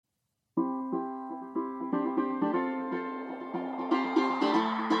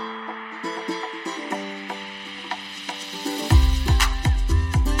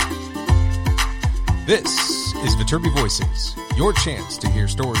This is Viterbi Voices, your chance to hear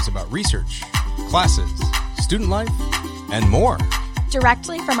stories about research, classes, student life, and more.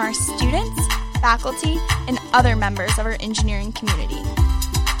 Directly from our students, faculty, and other members of our engineering community.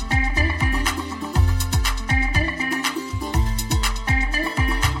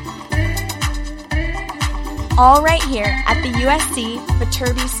 All right here at the USC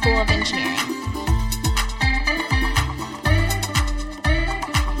Viterbi School of Engineering.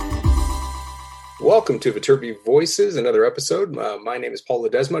 Welcome to Viterbi Voices, another episode. My name is Paul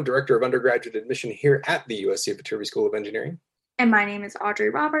Ledesma, Director of Undergraduate Admission here at the USC Viterbi School of Engineering. And my name is Audrey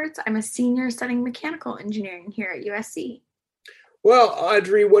Roberts. I'm a senior studying mechanical engineering here at USC. Well,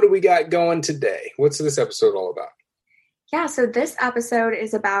 Audrey, what do we got going today? What's this episode all about? Yeah, so this episode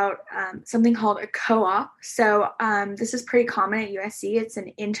is about something called a co-op. So this is pretty common at USC. It's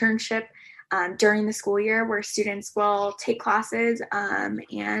an internship during the school year where students will take classes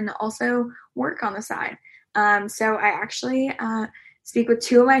and also work on the side. So I actually speak with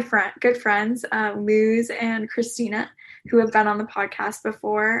two of my good friends, Luz and Christina, who have been on the podcast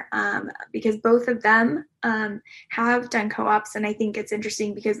before, because both of them have done co-ops. And I think it's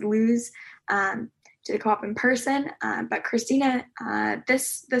interesting because Luz did a co-op in person, but Christina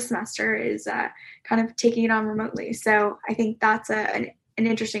this semester is kind of taking it on remotely. So I think that's an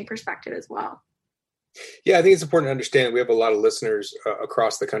interesting perspective as well. Yeah, I think it's important to understand we have a lot of listeners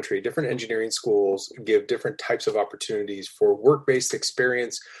across the country. Different engineering schools give different types of opportunities for work-based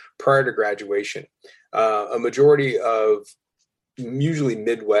experience prior to graduation. A majority of usually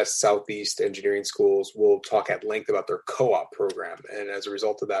Midwest, Southeast engineering schools will talk at length about their co-op program. And as a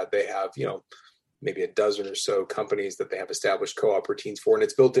result of that, they have, maybe a dozen or so companies that they have established co-op routines for, and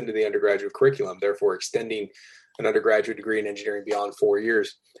it's built into the undergraduate curriculum, therefore extending an undergraduate degree in engineering beyond 4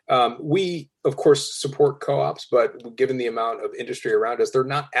 years. We, of course, support co-ops, but given the amount of industry around us, they're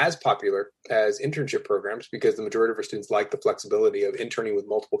not as popular as internship programs because the majority of our students like the flexibility of interning with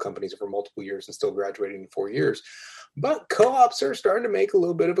multiple companies for multiple years and still graduating in 4 years. But co-ops are starting to make a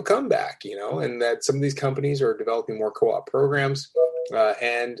little bit of a comeback, and that some of these companies are developing more co-op programs,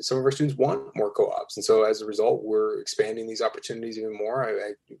 and some of our students want more co-ops. And so as a result, we're expanding these opportunities even more.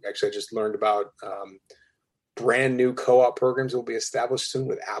 I just learned about brand new co-op programs will be established soon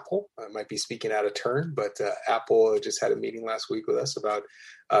with Apple. I might be speaking out of turn, but Apple just had a meeting last week with us about,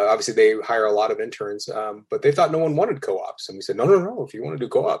 obviously they hire a lot of interns, but they thought no one wanted co-ops. And we said, no, if you want to do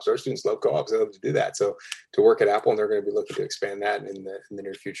co-ops, our students love co-ops, they love to do that. So to work at Apple, and they're going to be looking to expand that in the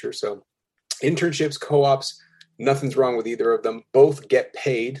near future. So internships, co-ops, nothing's wrong with either of them. Both get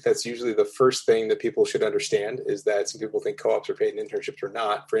paid. That's usually the first thing that people should understand, is that some people think co-ops are paid and internships are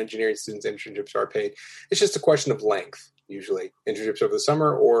not. For engineering students, internships are paid. It's just a question of length, usually. Internships over the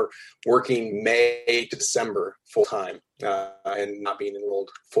summer or working May to December full-time and not being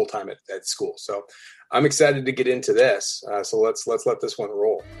enrolled full-time at school. So I'm excited to get into this. So let's let this one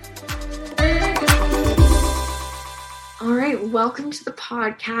roll. All right, welcome to the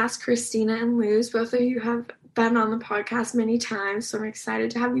podcast, Christina and Luz. Both of you have been on the podcast many times, so I'm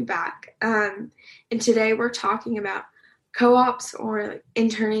excited to have you back. And today we're talking about co-ops or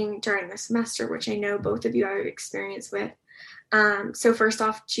interning during the semester, which I know both of you have experience with. So first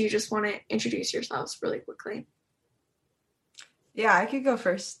off, do you just want to introduce yourselves really quickly? Yeah, I could go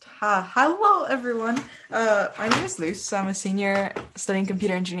first. Hello, everyone. My name is Luz. I'm a senior studying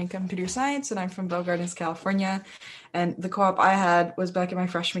computer engineering, computer science, and I'm from Bell Gardens, California. And the co-op I had was back in my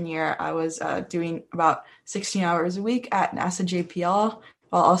freshman year. I was doing about 16 hours a week at NASA JPL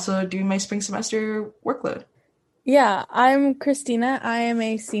while also doing my spring semester workload. Yeah, I'm Christina. I am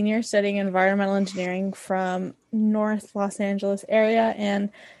a senior studying environmental engineering from North Los Angeles area, and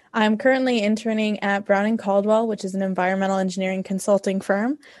I'm currently interning at Brown & Caldwell, which is an environmental engineering consulting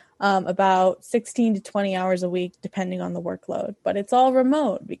firm, about 16 to 20 hours a week, depending on the workload. But it's all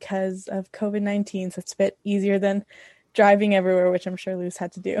remote because of COVID-19, so it's a bit easier than driving everywhere, which I'm sure Luz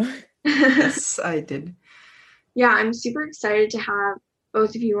had to do. Yes, I did. Yeah, I'm super excited to have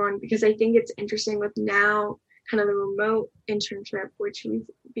both of you on because I think it's interesting with now kind of the remote internship, which we've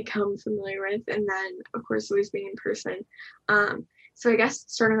become familiar with, and then, of course, Luz being in person. So I guess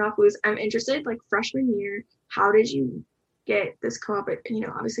starting off, Luz, I'm interested, like freshman year, how did you get this co-op?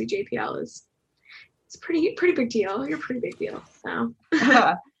 Obviously JPL it's a pretty big deal. You're a pretty big deal. So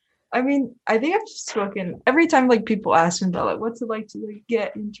I mean, I think I've spoken every time people ask me about what's it like to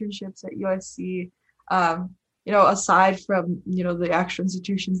get internships at USC. Aside from the actual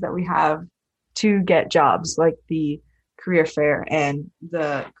institutions that we have to get jobs like the career fair and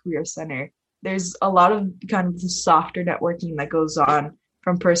the career center, there's a lot of kind of the softer networking that goes on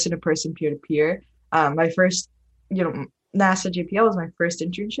from person to person, peer to peer. My first, NASA JPL was my first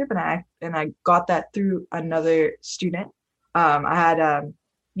internship, and I got that through another student. I had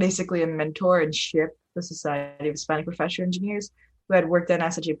basically a mentor and SHIP, the Society of Hispanic Professional Engineers, who had worked at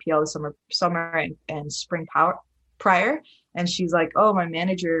NASA JPL the summer and spring prior. And she's like, "Oh, my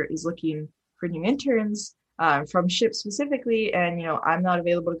manager is looking for new interns from SHIP specifically, and I'm not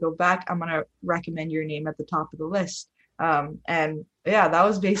available to go back. I'm gonna recommend your name at the top of the list." And yeah, that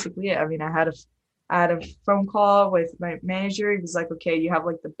was basically it. I mean, I had a phone call with my manager. He was like, "Okay, you have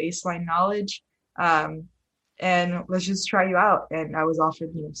like the baseline knowledge, and let's just try you out." And I was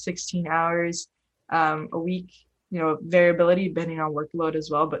offered 16 hours a week, variability depending on workload as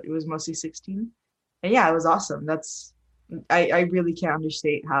well, but it was mostly 16. And yeah, it was awesome. I really can't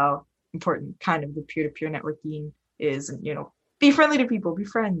understate how important kind of the peer-to-peer networking is. And be friendly to people, be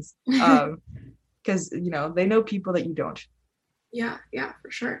friends, because they know people that you don't. Yeah,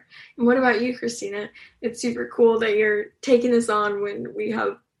 for sure. And what about you, Christina? It's super cool that you're taking this on when we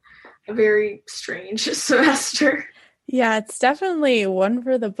have a very strange semester. Yeah, it's definitely one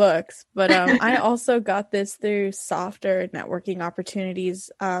for the books, but I also got this through softer networking opportunities.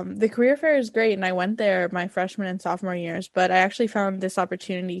 The career fair is great, and I went there my freshman and sophomore years, but I actually found this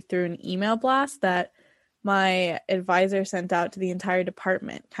opportunity through an email blast that my advisor sent out to the entire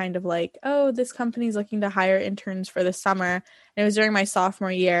department, kind of like, "Oh, this company's looking to hire interns for the summer." And it was during my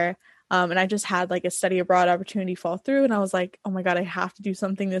sophomore year. And I just had like a study abroad opportunity fall through. And I was like, "Oh my God, I have to do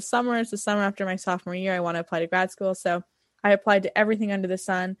something this summer. It's the summer after my sophomore year. I want to apply to grad school." So I applied to everything under the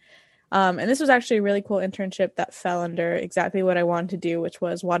sun. And this was actually a really cool internship that fell under exactly what I wanted to do, which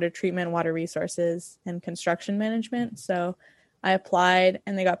was water treatment, water resources, and construction management. So I applied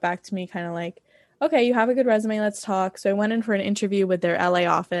and they got back to me kind of like, "Okay, you have a good resume. Let's talk." So I went in for an interview with their LA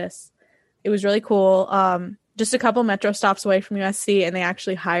office. It was really cool. Just a couple metro stops away from USC, and they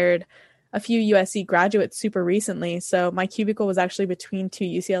actually hired a few USC graduates super recently. So my cubicle was actually between two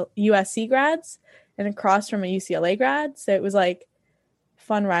USC grads and across from a UCLA grad. So it was like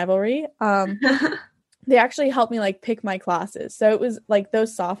fun rivalry. They actually helped me like pick my classes. So it was like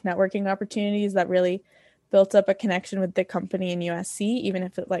those soft networking opportunities that really built up a connection with the company in USC, even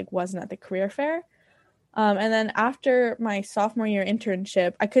if it like wasn't at the career fair. And then after my sophomore year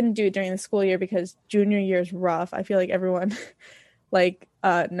internship, I couldn't do it during the school year because junior year is rough. I feel like everyone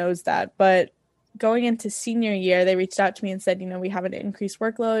knows that. But going into senior year, they reached out to me and said, "We have an increased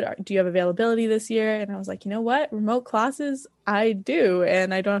workload. Do you have availability this year?" And I was like, "You know what? Remote classes, I do.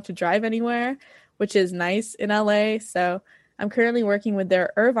 And I don't have to drive anywhere," which is nice in LA. So I'm currently working with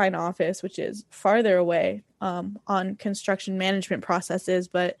their Irvine office, which is farther away, on construction management processes.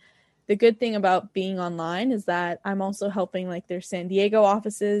 But the good thing about being online is that I'm also helping like their San Diego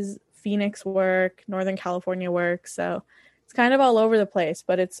offices, Phoenix work, Northern California work. So it's kind of all over the place,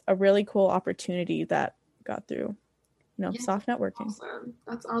 but it's a really cool opportunity that got through, soft networking. Awesome.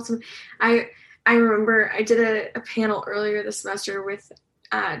 That's awesome. I remember I did a panel earlier this semester with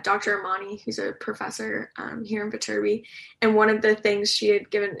Dr. Amani, who's a professor here in Viterbi. And one of the things she had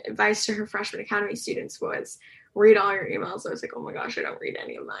given advice to her freshman academy students was read all your emails. I was like, "Oh my gosh, I don't read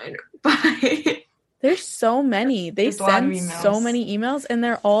any of mine." But there's so many. They send so many emails, and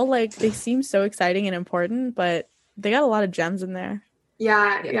they're all like, they seem so exciting and important, but they got a lot of gems in there.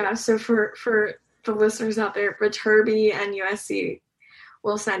 Yeah. So for the listeners out there, Viterbi and USC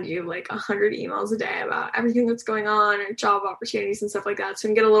will send you like 100 emails a day about everything that's going on or job opportunities and stuff like that. So it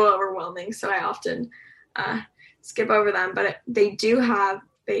can get a little overwhelming. So I often skip over them, but they do have,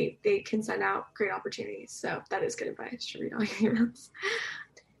 they can send out great opportunities. So that is good advice to read all your emails.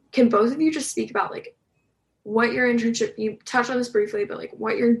 Can both of you just speak about like what your internship, you touched on this briefly, but like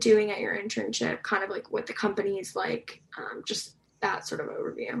what you're doing at your internship, kind of like what the company is like, just that sort of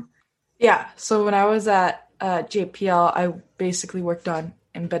overview. Yeah. So when I was at JPL, I basically worked on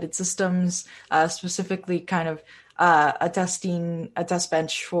embedded systems, specifically kind of a test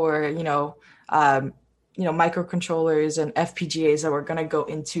bench for, microcontrollers and FPGAs that were going to go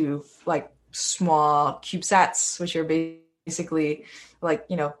into like small CubeSats, which are basically like,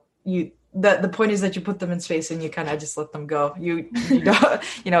 the point is that you put them in space and you kind of just let them go. You don't,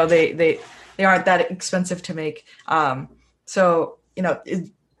 they aren't that expensive to make. It's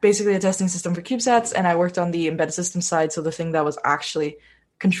basically a testing system for CubeSats, and I worked on the embedded system side. So the thing that was actually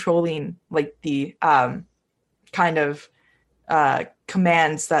controlling like the kind of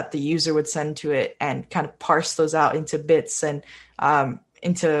commands that the user would send to it and kind of parse those out into bits and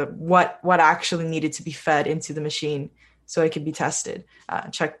into what actually needed to be fed into the machine so it could be tested.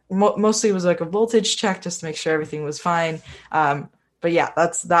 Mostly it was like a voltage check just to make sure everything was fine. But yeah,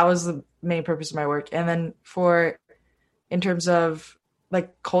 that was the main purpose of my work. And then in terms of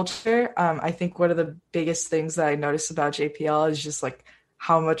like culture, I think one of the biggest things that I noticed about JPL is just like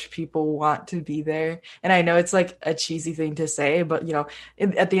how much people want to be there. And I know it's like a cheesy thing to say, but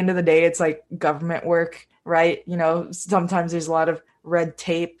at the end of the day, it's like government work, right? Sometimes there's a lot of red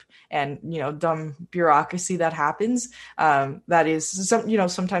tape and dumb bureaucracy that happens. That is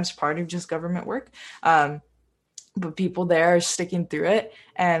sometimes part of just government work. But people there are sticking through it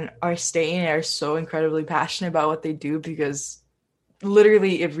and are so incredibly passionate about what they do, because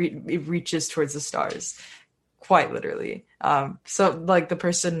literally it reaches towards the stars, quite literally. So like the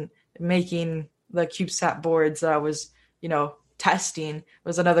person making the CubeSat boards that I was testing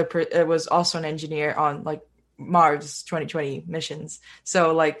was it was also an engineer on like Mars 2020 missions.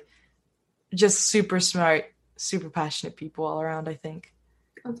 So like just super smart, super passionate people all around, I think.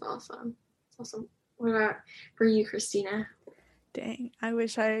 That's awesome. What about for you, Christina? Dang, I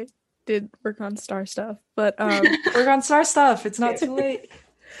wish I did work on star stuff, but work on star stuff. It's not too late.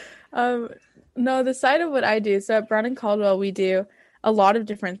 No, the side of what I do. So at Brown and Caldwell, we do a lot of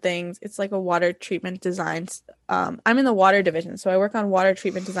different things. It's like a water treatment design. I'm in the water division, so I work on water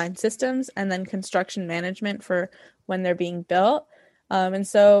treatment design systems and then construction management for when they're being built. And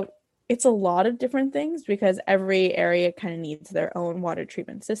so it's a lot of different things because every area kind of needs their own water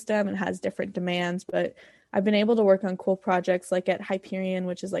treatment system and has different demands. But I've been able to work on cool projects like at Hyperion,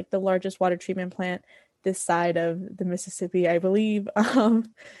 which is like the largest water treatment plant this side of the Mississippi, I believe.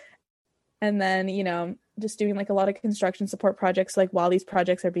 And then, just doing like a lot of construction support projects. Like while these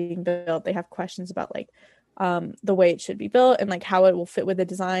projects are being built, they have questions about like the way it should be built and like how it will fit with the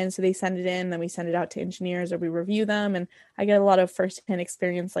design. So they send it in, then we send it out to engineers or we review them. And I get a lot of firsthand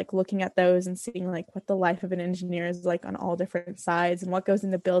experience, like looking at those and seeing like what the life of an engineer is like on all different sides and what goes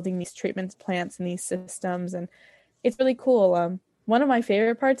into building these treatment plants and these systems. And it's really cool. One of my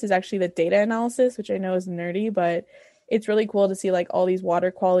favorite parts is actually the data analysis, which I know is nerdy, but it's really cool to see like all these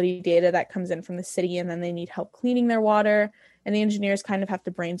water quality data that comes in from the city, and then they need help cleaning their water. And the engineers kind of have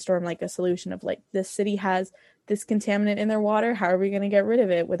to brainstorm like a solution of like, this city has this contaminant in their water. How are we going to get rid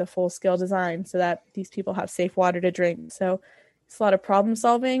of it with a full scale design so that these people have safe water to drink? So it's a lot of problem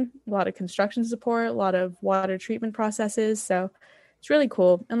solving, a lot of construction support, a lot of water treatment processes. So it's really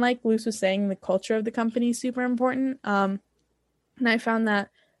cool. And like Luce was saying, the culture of the company is super important. And I found that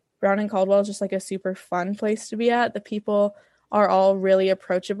Brown and Caldwell is just like a super fun place to be at. The people are all really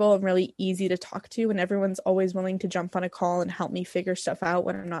approachable and really easy to talk to, and everyone's always willing to jump on a call and help me figure stuff out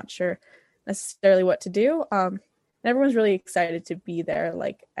when I'm not sure necessarily what to do. And everyone's really excited to be there.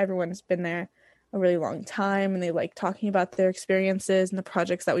 Like everyone's been there a really long time, and they like talking about their experiences, and the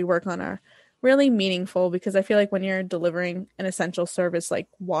projects that we work on are really meaningful, because I feel like when you're delivering an essential service like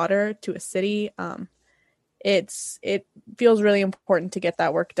water to a city, it feels really important to get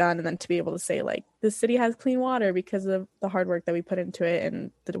that work done, and then to be able to say like, this city has clean water because of the hard work that we put into it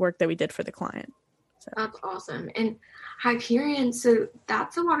and the work that we did for the client. So that's awesome. And Hyperion, so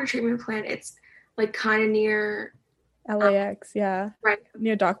that's a water treatment plant. It's like kind of near LAX, yeah, right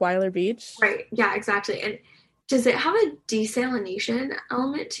near Dockweiler Beach, right? Yeah, exactly. And does it have a desalination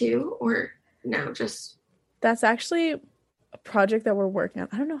element too, or no? Just that's actually a project that we're working on.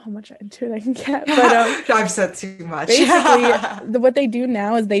 I don't know how much into it I can get, but I've said too much. Basically, what they do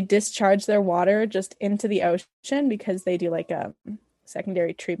now is they discharge their water just into the ocean because they do like a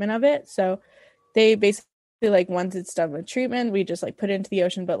secondary treatment of it. So they basically like, once it's done with treatment, we just like put it into the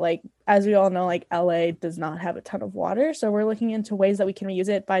ocean. But like, as we all know, like LA does not have a ton of water, so we're looking into ways that we can reuse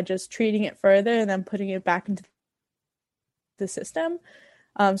it by just treating it further and then putting it back into the system.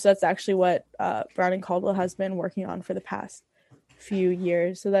 So that's actually what Brown and Caldwell has been working on for the past few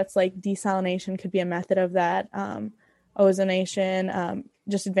years. So that's like desalination could be a method of that. Ozonation,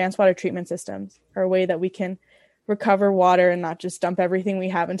 just advanced water treatment systems are a way that we can recover water and not just dump everything we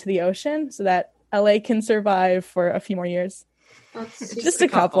have into the ocean, so that LA can survive for a few more years. That's just a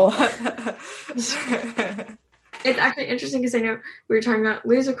couple. It's actually interesting because I know we were talking about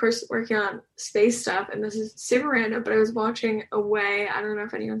Lou's, of course, working on space stuff, and this is super random, but I was watching Away. I don't know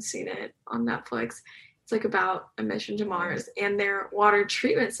if anyone's seen it on Netflix. It's like about a mission to Mars, and their water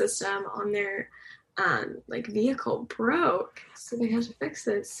treatment system on their like vehicle broke, so they had to fix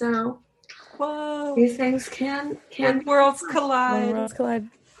it. So whoa, these things can worlds collide.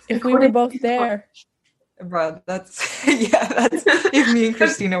 If we were both there. Bro, that's if me and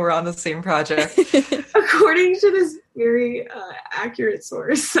Christina were on the same project. According to this very accurate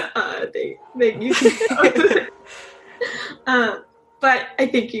source, they you can but I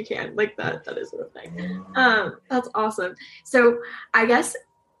think you can, like, that is a thing. That's awesome. So I guess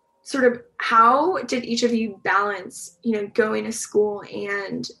sort of how did each of you balance, going to school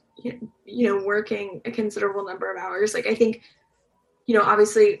and, working a considerable number of hours? Like, I think,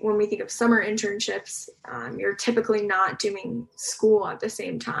 obviously when we think of summer internships, you're typically not doing school at the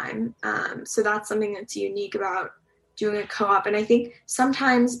same time. So that's something that's unique about doing a co-op. And I think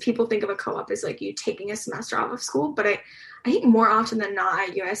sometimes people think of a co-op as like you taking a semester off of school, but I think more often than not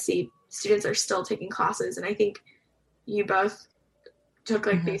at USC, students are still taking classes. And I think you both took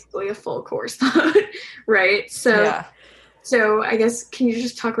like basically a full course load, right? So I guess, can you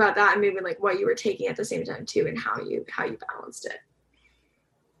just talk about that and maybe like what you were taking at the same time too, and how you balanced it?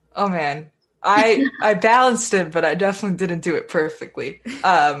 Oh man, I balanced it, but I definitely didn't do it perfectly.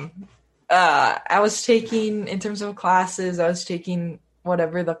 I was taking, in terms of classes, I was taking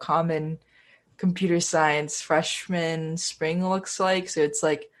whatever the common computer science freshman spring looks like. So it's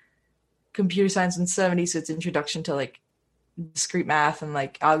like computer science 170, so it's introduction to like discrete math and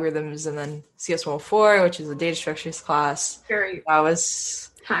like algorithms, and then CS 104, which is a data structures class. Very that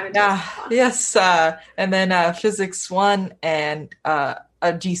was class. Yes, and then physics 1 and a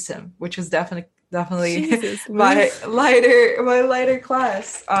GSIM, which was definitely Jesus, my lighter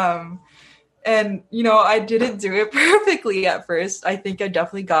class. And I didn't do it perfectly at first. I think I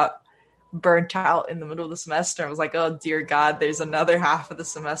definitely got burnt out in the middle of the semester. I was like, oh dear God, there's another half of the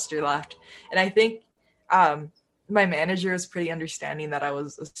semester left. And I think my manager was pretty understanding that I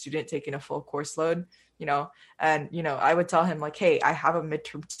was a student taking a full course load, and, I would tell him like, hey, I have a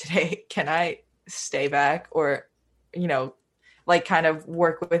midterm today. Can I stay back? Or, like kind of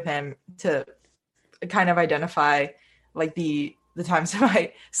work with him to kind of identify like the times of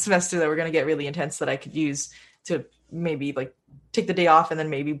my semester that were going to get really intense that I could use to maybe like take the day off and then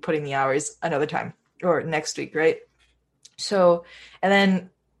maybe put in the hours another time or next week. Right. So, and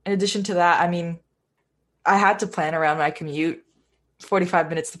then in addition to that, I mean, I had to plan around my commute. 45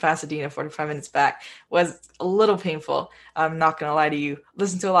 minutes to Pasadena, 45 minutes back was a little painful. I'm not going to lie to you.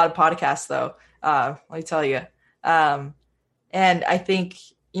 Listen to a lot of podcasts though. Let me tell you. And I think,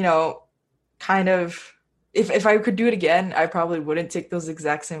 kind of, if I could do it again, I probably wouldn't take those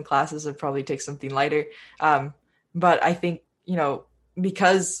exact same classes. I'd probably take something lighter. But I think,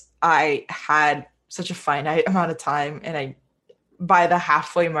 because I had such a finite amount of time, and by the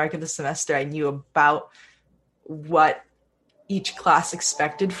halfway mark of the semester, I knew about what each class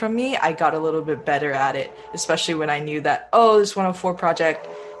expected from me, I got a little bit better at it, especially when I knew that, this 104 project,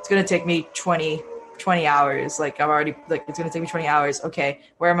 it's going to take me 20 hours. Like I'm already like, it's going to take me 20 hours. Okay.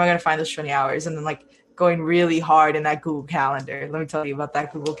 Where am I going to find those 20 hours? And then like going really hard in that Google Calendar. Let me tell you about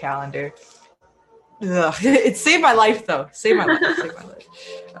that Google Calendar. Ugh. It saved my life though. Saved my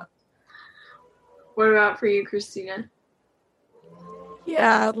life. What about for you, Christina?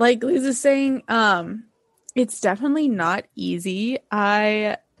 Yeah, like Liz is saying, it's definitely not easy.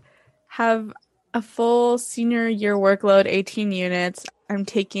 I have a full senior year workload, 18 units. I'm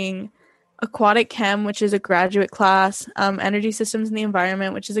taking aquatic chem, which is a graduate class, energy systems and the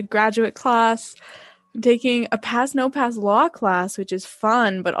environment, which is a graduate class. I'm taking a pass, no pass law class, which is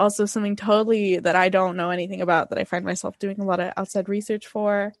fun, but also something totally that I don't know anything about, that I find myself doing a lot of outside research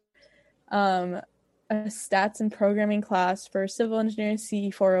for. A stats and programming class for civil engineering,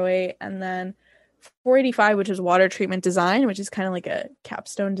 CE 408, and then 485, which is water treatment design, which is kind of like a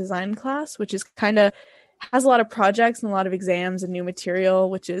capstone design class, which is kind of has a lot of projects and a lot of exams and new material,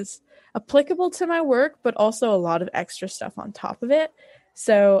 which is applicable to my work, but also a lot of extra stuff on top of it.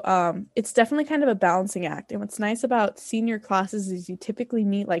 So it's definitely kind of a balancing act. And what's nice about senior classes is you typically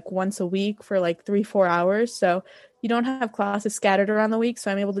meet like once a week for like 3-4 hours. So you don't have classes scattered around the week. So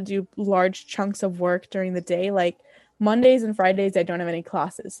I'm able to do large chunks of work during the day. Like Mondays and Fridays, I don't have any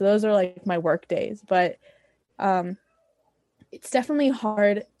classes. So those are like my work days. But it's definitely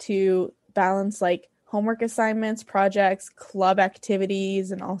hard to balance like homework assignments, projects, club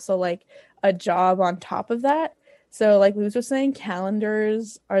activities, and also like a job on top of that. So like Luz was saying,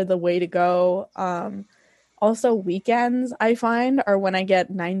 calendars are the way to go. Also weekends, I find, are when I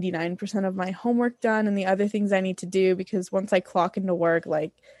get 99% of my homework done and the other things I need to do, because once I clock into work,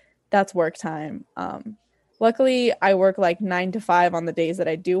 like that's work time. Luckily, I work like 9 to 5 on the days that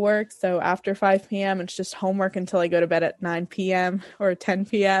I do work. So after 5 p.m., it's just homework until I go to bed at 9 p.m. or 10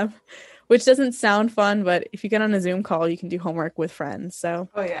 p.m., which doesn't sound fun, but if you get on a Zoom call, you can do homework with friends. So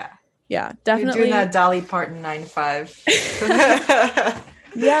yeah, definitely. You're doing that Dolly Parton 9 to 5.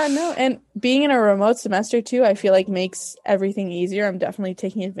 Yeah, no, and being in a remote semester too, I feel like makes everything easier. I'm definitely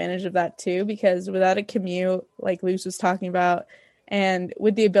taking advantage of that too, because without a commute, like Luz was talking about, and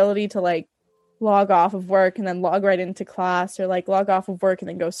with the ability to like log off of work and then log right into class, or like log off of work and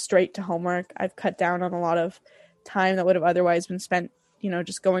then go straight to homework, I've cut down on a lot of time that would have otherwise been spent,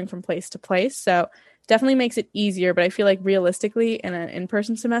 just going from place to place. So definitely makes it easier, but I feel like realistically in an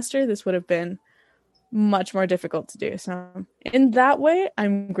in-person semester, this would have been much more difficult to do. So in that way,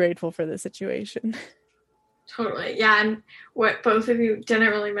 I'm grateful for the situation. Totally. Yeah. And what both of you didn't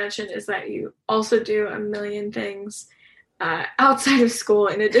really mention is that you also do a million things outside of school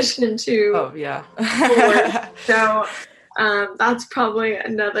in addition to schoolwork. So that's probably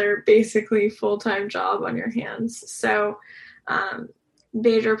another basically full-time job on your hands. So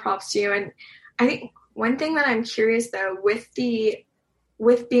major props to you. And I think one thing that I'm curious though, with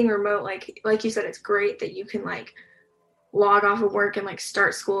being remote, like you said, it's great that you can like log off of work and like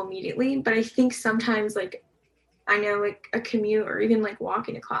start school immediately. But I think sometimes like I know like a commute or even like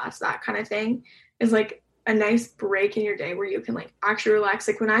walking to class, that kind of thing is like a nice break in your day where you can like actually relax.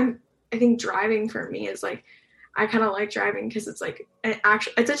 Like I think driving for me is like, I kind of like driving because it's like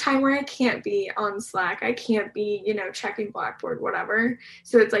it's a time where I can't be on Slack. I can't be, checking Blackboard, whatever.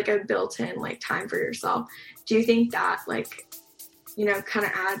 So it's like a built-in like time for yourself. Do you think that like, kind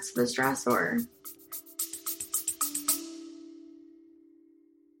of adds to the stress or?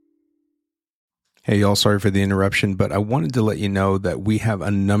 Hey, y'all, sorry for the interruption, but I wanted to let you know that we have a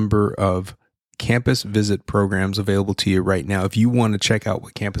number of campus visit programs available to you right now. If you want to check out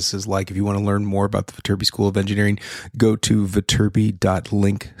what campus is like, if you want to learn more about the Viterbi School of Engineering, go to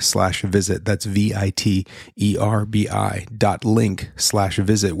viterbi.link/visit. That's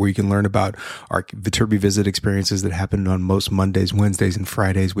VITERBI.link/visit, where you can learn about our Viterbi visit experiences that happen on most Mondays, Wednesdays, and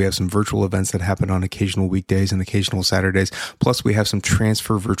Fridays. We have some virtual events that happen on occasional weekdays and occasional Saturdays. Plus, we have some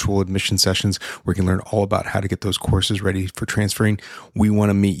transfer virtual admission sessions where you can learn all about how to get those courses ready for transferring. We want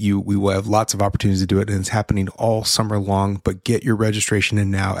to meet you. We will have lots of opportunities to do it, and it's happening all summer long, but get your registration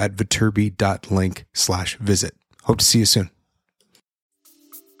in now at viterbi.link/visit. Hope to see you soon.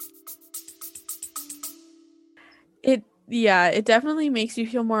 It definitely makes you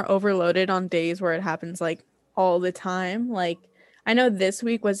feel more overloaded on days where it happens like all the time. Like I know this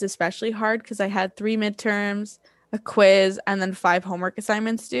week was especially hard because I had 3 midterms, a quiz, and then 5 homework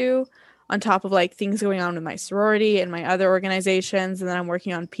assignments due, on top of like things going on with my sorority and my other organizations. And then I'm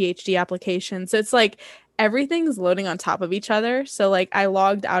working on PhD applications. So it's like everything's loading on top of each other. So like I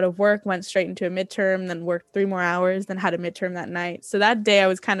logged out of work, went straight into a midterm, then worked 3 more hours, then had a midterm that night. So that day I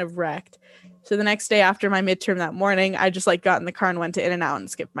was kind of wrecked. So the next day after my midterm that morning, I just like got in the car and went to In-N-Out and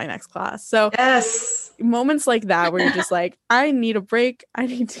skipped my next class. So yes, moments like that where you're just like, I need a break. I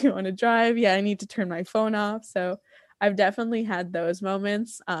need to go on a drive. Yeah, I need to turn my phone off. So I've definitely had those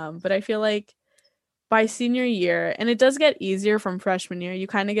moments. But I feel like by senior year, and it does get easier from freshman year, you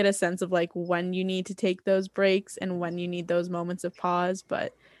kind of get a sense of like when you need to take those breaks and when you need those moments of pause.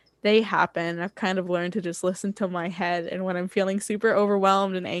 But they happen. I've kind of learned to just listen to my head. And when I'm feeling super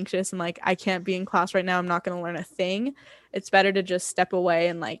overwhelmed and anxious and like I can't be in class right now, I'm not going to learn a thing, it's better to just step away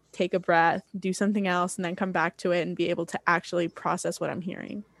and like take a breath, do something else, and then come back to it and be able to actually process what I'm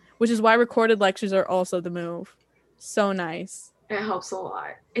hearing, which is why recorded lectures are also the move. So nice. It helps a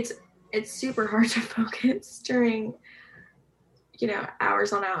lot. It's super hard to focus during,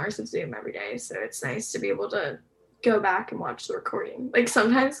 hours on hours of Zoom every day. So it's nice to be able to go back and watch the recording. Like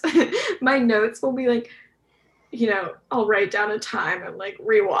sometimes my notes will be like, I'll write down a time and like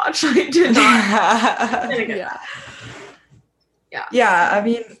rewatch. I did not. Yeah. I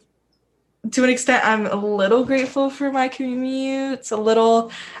mean, to an extent, I'm a little grateful for my commutes, a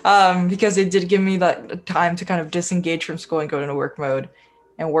little, because it did give me that time to kind of disengage from school and go into work mode,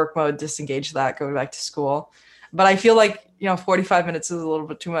 and work mode disengage that, go back to school. But I feel like, 45 minutes is a little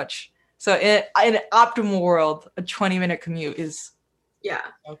bit too much. So in an optimal world, a 20-minute commute is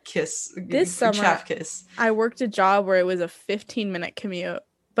kiss. This summer, chef kiss. I worked a job where it was a 15-minute commute,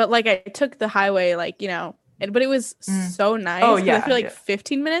 but like I took the highway, like, but it was so nice. Oh, yeah. I feel like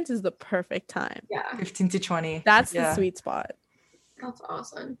 15 minutes is the perfect time. Yeah. 15 to 20. That's the sweet spot. That's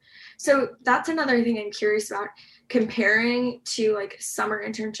awesome. So that's another thing I'm curious about, comparing to like summer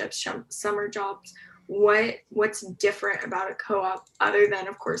internships, summer jobs. What's different about a co-op other than,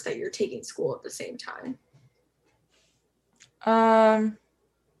 of course, that you're taking school at the same time?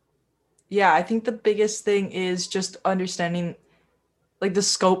 Yeah, I think the biggest thing is just understanding like the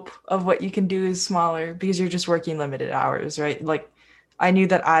scope of what you can do is smaller because you're just working limited hours, right? Like I knew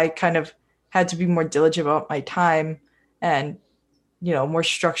that I kind of had to be more diligent about my time and, more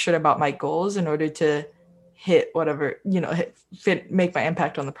structured about my goals in order to hit whatever, make my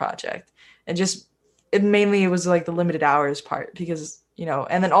impact on the project. And it was like the limited hours part because,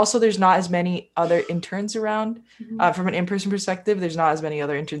 and then also there's not as many other interns around. From an in-person perspective, there's not as many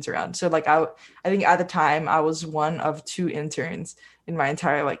other interns around. So like I think at the time I was one of 2 interns in my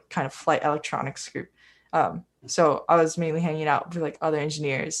entire like kind of flight electronics group. So I was mainly hanging out with like other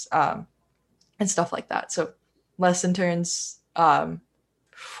engineers and stuff like that. So less interns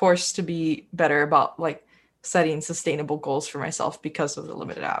forced to be better about like setting sustainable goals for myself because of the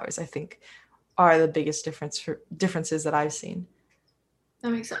limited hours, I think are the biggest differences that I've seen.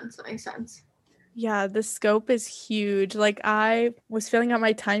 That makes sense. Yeah, the scope is huge. Like, I was filling out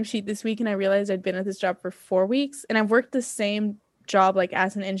my timesheet this week and I realized I'd been at this job for 4 weeks, and I've worked the same job like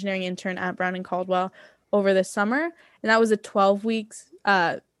as an engineering intern at Brown and Caldwell over the summer. And that was a 12 weeks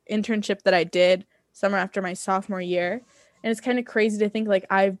internship that I did summer after my sophomore year. And it's kind of crazy to think like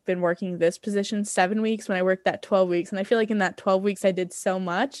I've been working this position 7 weeks when I worked that 12 weeks. And I feel like in that 12 weeks, I did so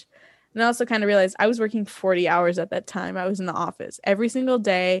much. And I also kind of realized I was working 40 hours at that time. I was in the office every single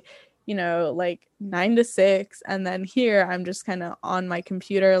day, like 9 to 6. And then here I'm just kind of on my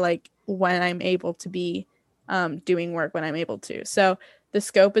computer, like when I'm able to be doing work when I'm able to. So the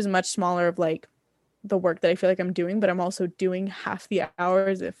scope is much smaller of like the work that I feel like I'm doing, but I'm also doing half the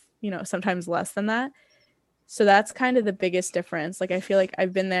hours, if, sometimes less than that. So that's kind of the biggest difference. Like, I feel like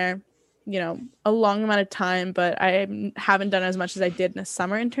I've been there, a long amount of time, but I haven't done as much as I did in a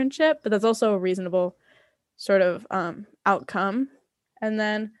summer internship, but that's also a reasonable sort of outcome. And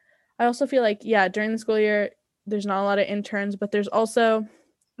then I also feel like, during the school year, there's not a lot of interns, but there's also,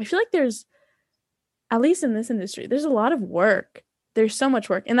 I feel like there's, at least in this industry, there's a lot of work. There's so much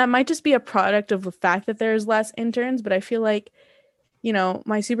work. And that might just be a product of the fact that there's less interns, but I feel like,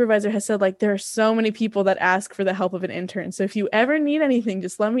 my supervisor has said, like, there are so many people that ask for the help of an intern. So if you ever need anything,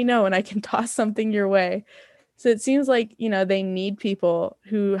 just let me know and I can toss something your way. So it seems like, they need people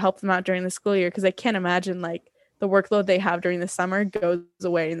who help them out during the school year, because I can't imagine like the workload they have during the summer goes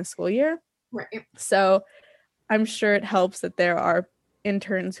away in the school year. Right. So I'm sure it helps that there are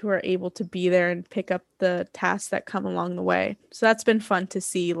interns who are able to be there and pick up the tasks that come along the way. So that's been fun to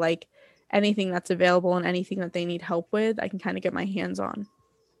see, like, anything that's available and anything that they need help with, I can kind of get my hands on.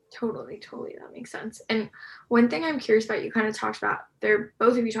 Totally. That makes sense. And one thing I'm curious about, you kind of talked about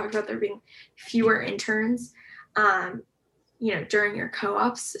both of you talked about there being fewer interns, during your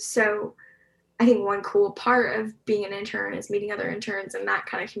co-ops. So I think one cool part of being an intern is meeting other interns and that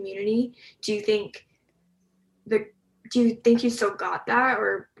kind of community. Do you think you still got that,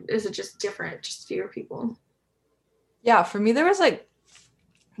 or is it just different, just fewer people? Yeah, for me, there was like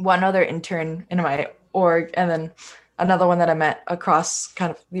one other intern in my org and then another one that I met across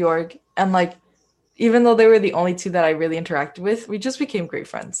kind of the org. And like, even though they were the only two that I really interacted with, we just became great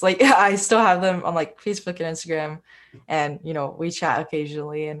friends. Like, I still have them on like Facebook and Instagram, and, we chat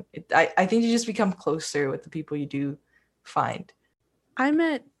occasionally. And I think you just become closer with the people you do find. I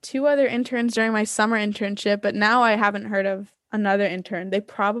met 2 other interns during my summer internship, but now I haven't heard of another intern. They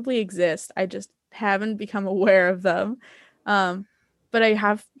probably exist. I just haven't become aware of them. But I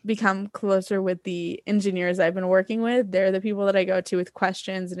have become closer with the engineers I've been working with. They're the people that I go to with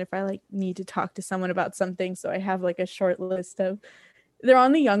questions and if I like need to talk to someone about something. So I have like a short list of, they're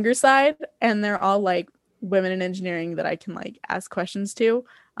on the younger side and they're all like women in engineering that I can like ask questions to.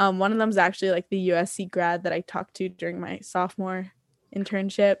 One of them is actually like the USC grad that I talked to during my sophomore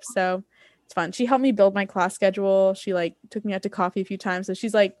internship. So it's fun. She helped me build my class schedule. She like took me out to coffee a few times. So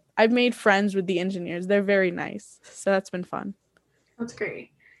she's like, I've made friends with the engineers. They're very nice. So that's been fun. That's great.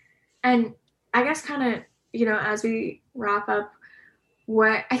 And I guess kind of, as we wrap up,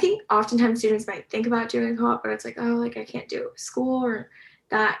 what I think oftentimes students might think about doing a co-op, but it's like, oh, like I can't do school or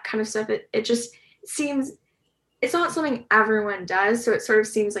that kind of stuff. It just seems, it's not something everyone does. So it sort of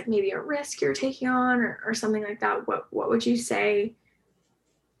seems like maybe a risk you're taking on or something like that. What would you say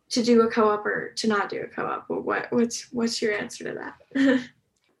to do a co-op or to not do a co-op? What's your answer to that?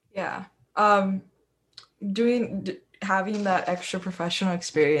 Yeah. Having that extra professional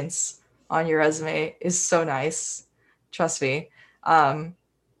experience on your resume is so nice. Trust me. And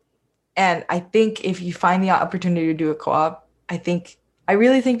I think if you find the opportunity to do a co-op, I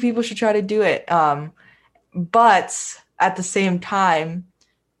really think people should try to do it. But at the same time,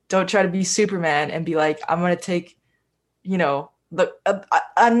 don't try to be Superman and be like, I'm going to take,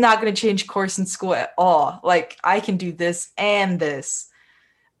 I'm not going to change course in school at all. Like, I can do this and this.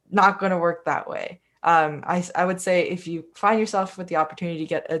 Not going to work that way. I would say if you find yourself with the opportunity to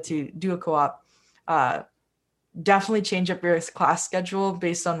get to do a co-op, definitely change up your class schedule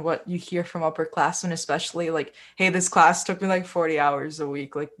based on what you hear from upperclassmen, especially like, hey, this class took me like 40 hours a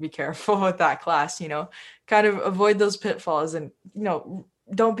week. Like, be careful with that class, kind of avoid those pitfalls and,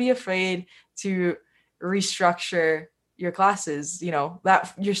 don't be afraid to restructure your classes,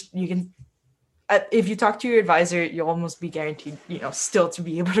 that you can. If you talk to your advisor, you'll almost be guaranteed, still to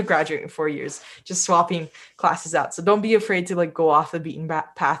be able to graduate in 4 years, just swapping classes out. So don't be afraid to like go off the beaten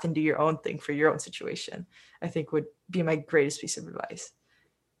path and do your own thing for your own situation, I think would be my greatest piece of advice.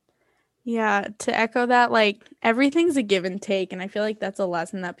 Yeah, to echo that, like everything's a give and take. And I feel like that's a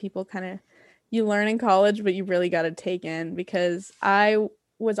lesson that people you learn in college, but you really got to take in, because I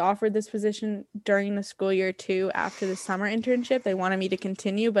was offered this position during the school year too after the summer internship. They wanted me to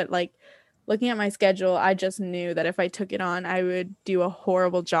continue, but like looking at my schedule, I just knew that if I took it on, I would do a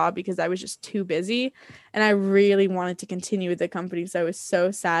horrible job because I was just too busy. And I really wanted to continue with the company. So I was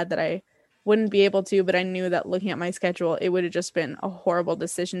so sad that I wouldn't be able to, but I knew that looking at my schedule, it would have just been a horrible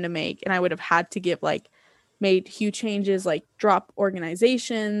decision to make. And I would have had to made huge changes, like drop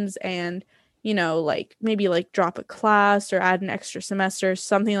organizations and, like maybe like drop a class or add an extra semester,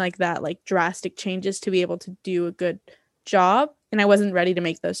 something like that, like drastic changes to be able to do a good job. And I wasn't ready to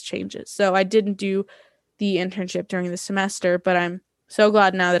make those changes. So I didn't do the internship during the semester, but I'm so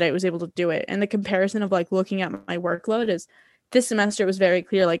glad now that I was able to do it. And the comparison of like looking at my workload is this semester it was very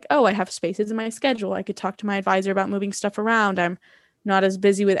clear, like, oh, I have spaces in my schedule. I could talk to my advisor about moving stuff around. I'm not as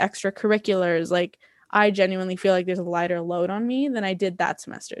busy with extracurriculars. Like, I genuinely feel like there's a lighter load on me than I did that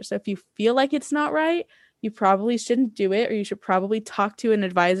semester. So if you feel like it's not right, you probably shouldn't do it, or you should probably talk to an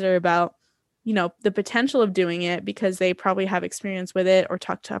advisor about, the potential of doing it, because they probably have experience with it, or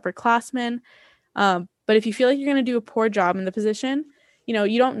talk to upperclassmen. But if you feel like you're going to do a poor job in the position,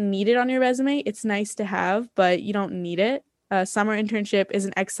 you don't need it on your resume. It's nice to have, but you don't need it. Summer internship is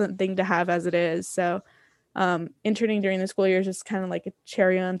an excellent thing to have as it is. So interning during the school year is just kind of like a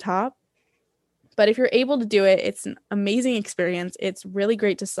cherry on top. But if you're able to do it, it's an amazing experience. It's really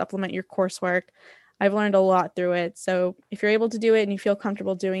great to supplement your coursework. I've learned a lot through it. So if you're able to do it and you feel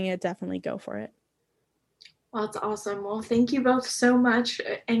comfortable doing it, definitely go for it. Well, that's awesome. Well, thank you both so much.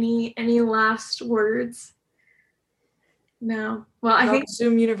 Any last words? No. Well, I think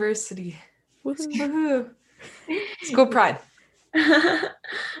Zoom University. Woohoo. School pride.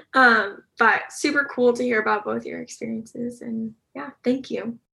 But super cool to hear about both your experiences, and yeah, thank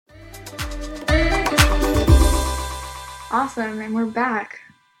you. Awesome, and we're back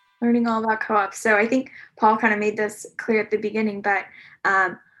learning all about co-ops. So I think Paul kind of made this clear at the beginning, but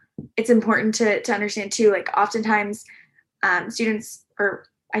it's important to understand too, like oftentimes students, or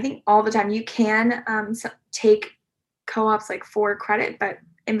I think all the time, you can take co-ops like for credit, but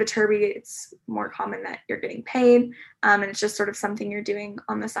in Viterbi, it's more common that you're getting paid, and it's just sort of something you're doing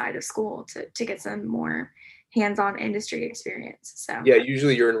on the side of school to get some more hands-on industry experience. So yeah,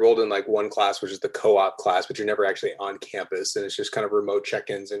 usually you're enrolled in like one class, which is the co-op class, but you're never actually on campus, and it's just kind of remote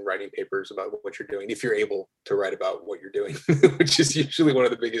check-ins and writing papers about what you're doing, if you're able to write about what you're doing, which is usually one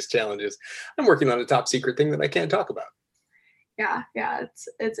of the biggest challenges. I'm working on a top secret thing that I can't talk about. Yeah,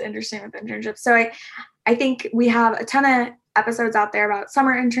 it's interesting with internships. So I think we have a ton of episodes out there about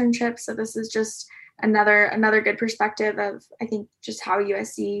summer internships. So this is just another good perspective of, I think, just how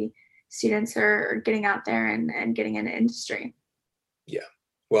USC students are getting out there and getting into industry. Yeah.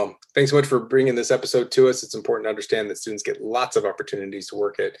 Well, thanks so much for bringing this episode to us. It's important to understand that students get lots of opportunities to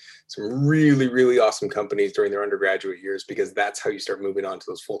work at some really, really awesome companies during their undergraduate years, because that's how you start moving on to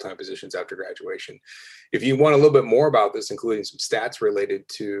those full-time positions after graduation. If you want a little bit more about this, including some stats related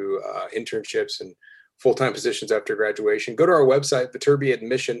to internships and full-time positions after graduation, go to our website,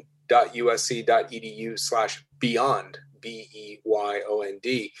 viterbiadmission.usc.edu/beyond,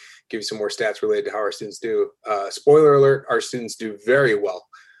 BEYOND. Give you some more stats related to how our students do. Spoiler alert, our students do very well.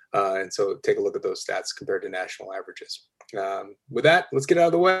 And so take a look at those stats compared to national averages. With that, let's get out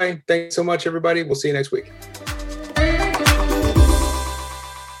of the way. Thanks so much, everybody. We'll see you next week.